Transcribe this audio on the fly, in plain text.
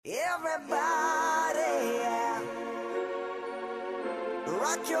Everybody, yeah.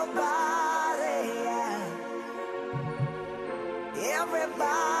 Rock your body, yeah. Everybody,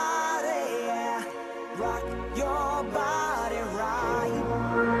 yeah. Rock your body right.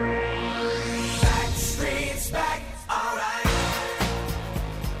 Backstreet's back, alright.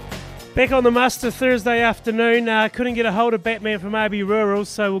 Back on the muster Thursday afternoon. Couldn't get a hold of Batman from RB Rural,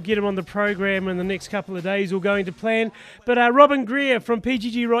 so we'll get him on the program in the next couple of days, all going to plan. But Robin Greer from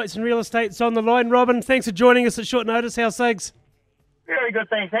PGG Rights and Real Estate's on the line. Robin, thanks for joining us at short notice. How's things? Very good,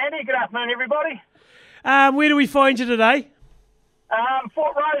 thanks, Andy. Good afternoon, everybody. Where do we find you today?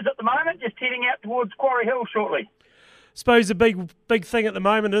 Fort Rose at the moment, just heading out towards Quarry Hill shortly. Suppose the big thing at the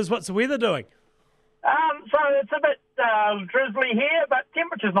moment is, what's the weather doing? So it's a bit drizzly here, but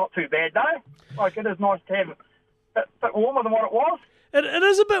temperature's not too bad, though. Like, it is nice to have a bit warmer than what it was. It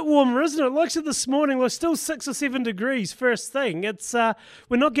is a bit warmer, isn't it? Like I said this morning, we're still 6 or 7 degrees first thing. It's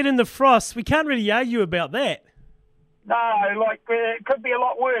we're not getting the frost. We can't really argue about that. No, it could be a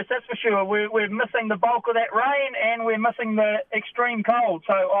lot worse, that's for sure. We're missing the bulk of that rain, and we're missing the extreme cold,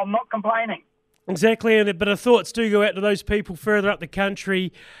 so I'm not complaining. Exactly, but our thoughts do go out to those people further up the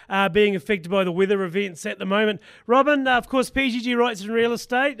country being affected by the weather events at the moment. Robin, of course, PGG Rights and Real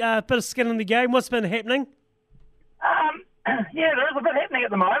Estate, a bit of skin in the game. What's been happening? Yeah, there is a bit happening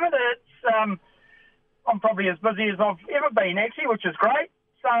at the moment. It's I'm probably as busy as I've ever been, actually, which is great.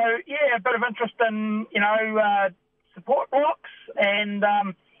 So, yeah, a bit of interest in, support blocks and,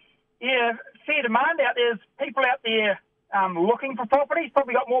 fair demand out there. There's people out there looking for properties.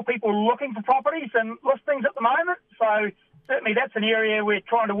 Probably got more people looking for properties than listings at the moment. So certainly that's an area we're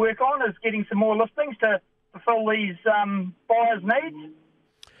trying to work on, is getting some more listings to fulfill these buyers' needs.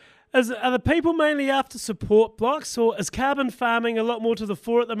 Are the people mainly after support blocks, or is carbon farming a lot more to the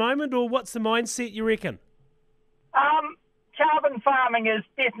fore at the moment, or what's the mindset, you reckon? Carbon farming is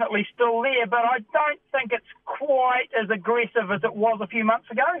definitely still there, but I don't think it's quite as aggressive as it was a few months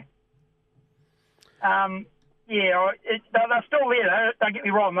ago. They're still there. Don't get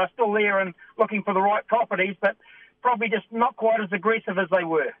me wrong, they're still there and looking for the right properties, but probably just not quite as aggressive as they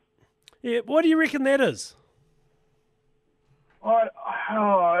were. Yeah, what do you reckon that is?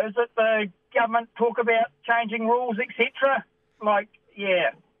 Is it the government talk about changing rules, etc.?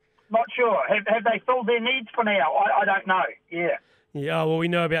 Not sure. Have they filled their needs for now? I don't know. Yeah. Yeah, well, we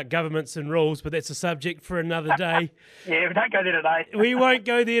know about governments and rules, but that's a subject for another day. Yeah, we don't go there today. We won't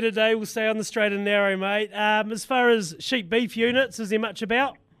go there today. We'll stay on the straight and narrow, mate. As far as sheep beef units, is there much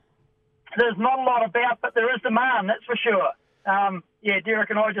about? There's not a lot about, but there is demand, that's for sure. Derek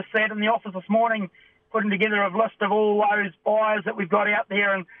and I just sat in the office this morning putting together a list of all those buyers that we've got out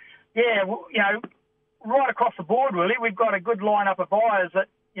there. And, right across the board, really, we've got a good lineup of buyers that,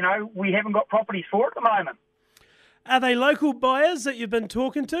 we haven't got properties for at the moment. Are they local buyers that you've been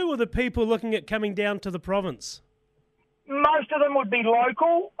talking to, or the people looking at coming down to the province? Most of them would be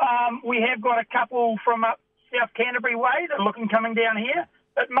local. We have got a couple from up South Canterbury way that are looking coming down here.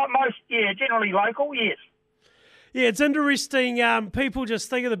 But most, generally local, yes. Yeah, it's interesting. People just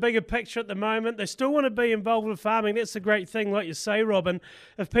think of the bigger picture at the moment. They still want to be involved with farming. That's a great thing, like you say, Robin.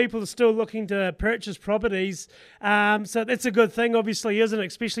 If people are still looking to purchase properties, so that's a good thing, obviously, isn't it?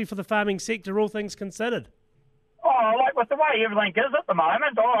 Especially for the farming sector, all things considered. Oh, like with the way everything is at the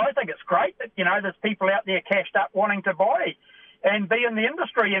moment, I think it's great that, there's people out there cashed up wanting to buy and be in the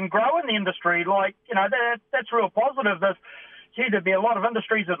industry and grow in the industry. That's real positive. There'd be a lot of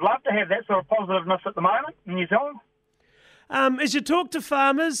industries that'd love to have that sort of positiveness at the moment in New Zealand. As you talk to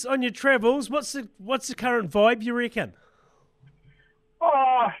farmers on your travels, what's the current vibe, you reckon?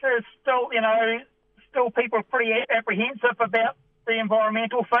 Oh, there's still people pretty apprehensive about the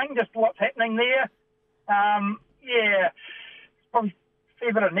environmental thing, just what's happening there. Probably a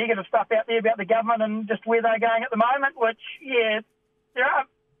fair bit of negative stuff out there about the government and just where they're going at the moment, which, there are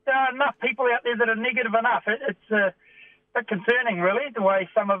enough people out there that are negative enough. It's a bit concerning, really, the way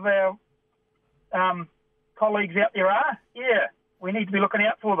some of our colleagues out there are. Yeah, we need to be looking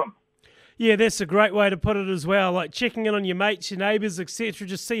out for them. Yeah, that's a great way to put it as well, like checking in on your mates, your neighbours, etc.,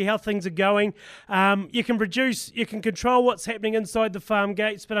 just see how things are going. You can control what's happening inside the farm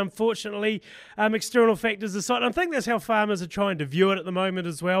gates, but unfortunately, external factors aside, and I think that's how farmers are trying to view it at the moment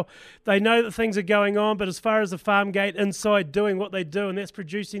as well. They know that things are going on, but as far as the farm gate inside doing what they do, and that's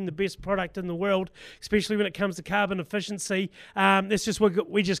producing the best product in the world, especially when it comes to carbon efficiency, that's just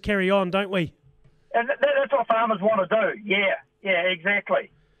we just carry on, don't we? And that's what farmers want to do, yeah, exactly.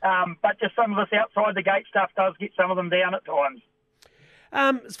 But just some of this outside the gate stuff does get some of them down at times.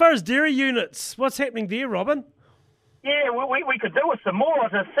 As far as dairy units, what's happening there, Robin? Yeah, we could do with some more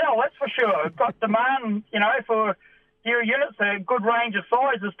to sell, that's for sure. We've got demand, for dairy units, a good range of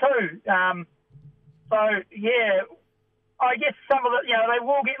sizes too. I guess some of they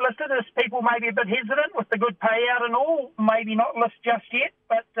will get listed as people may be a bit hesitant with the good payout and all. Maybe not list just yet,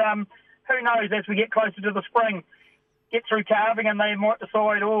 but who knows as we get closer to the spring, get through calving and they might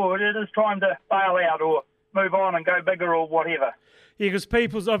decide, it is time to bail out or move on and go bigger or whatever. Yeah, because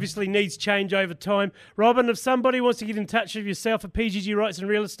people's obviously needs change over time. Robin, if somebody wants to get in touch with yourself at PGG Wrightson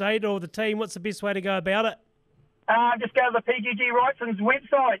Real Estate or the team, what's the best way to go about it? Just go to the PGG Wrightson's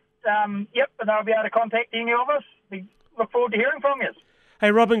website. And they'll be able to contact any of us. We look forward to hearing from you.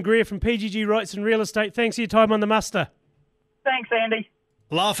 Hey, Robin Greer from PGG Wrightson Real Estate. Thanks for your time on the muster. Thanks, Andy.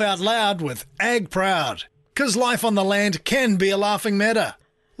 Laugh out loud with Ag Proud, because life on the land can be a laughing matter.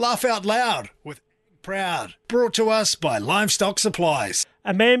 Laugh out loud with Ag Proud, brought to us by Livestock Supplies.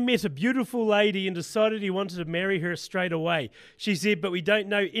 A man met a beautiful lady and decided he wanted to marry her straight away. She said, but we don't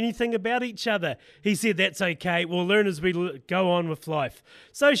know anything about each other. He said, that's okay. We'll learn as we go on with life.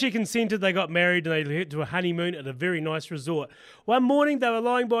 So she consented. They got married and they went to a honeymoon at a very nice resort. One morning, they were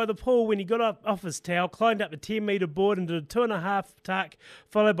lying by the pool when he got up off his towel, climbed up a 10-metre board and did a 2.5 tuck,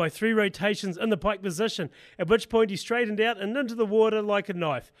 followed by 3 rotations in the pike position, at which point he straightened out and into the water like a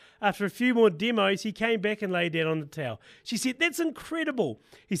knife. After a few more demos, he came back and lay down on the towel. She said, that's incredible.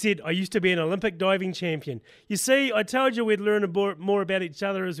 He said, I used to be an Olympic diving champion. You see, I told you we'd learn more about each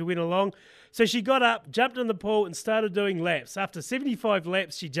other as we went along. So she got up, jumped in the pool and started doing laps. After 75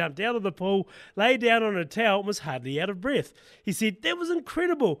 laps, she jumped out of the pool, lay down on a towel and was hardly out of breath. He said, that was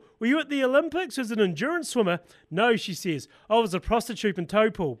incredible. Were you at the Olympics as an endurance swimmer? No, she says. I was a prostitute in tow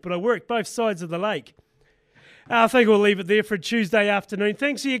pool, but I worked both sides of the lake. I think we'll leave it there for a Tuesday afternoon.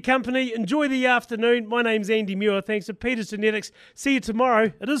 Thanks for your company. Enjoy the afternoon. My name's Andy Muir. Thanks to Peter's Genetics. See you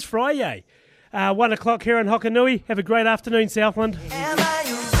tomorrow. It is Friday. 1 o'clock here in Hokanui. Have a great afternoon, Southland.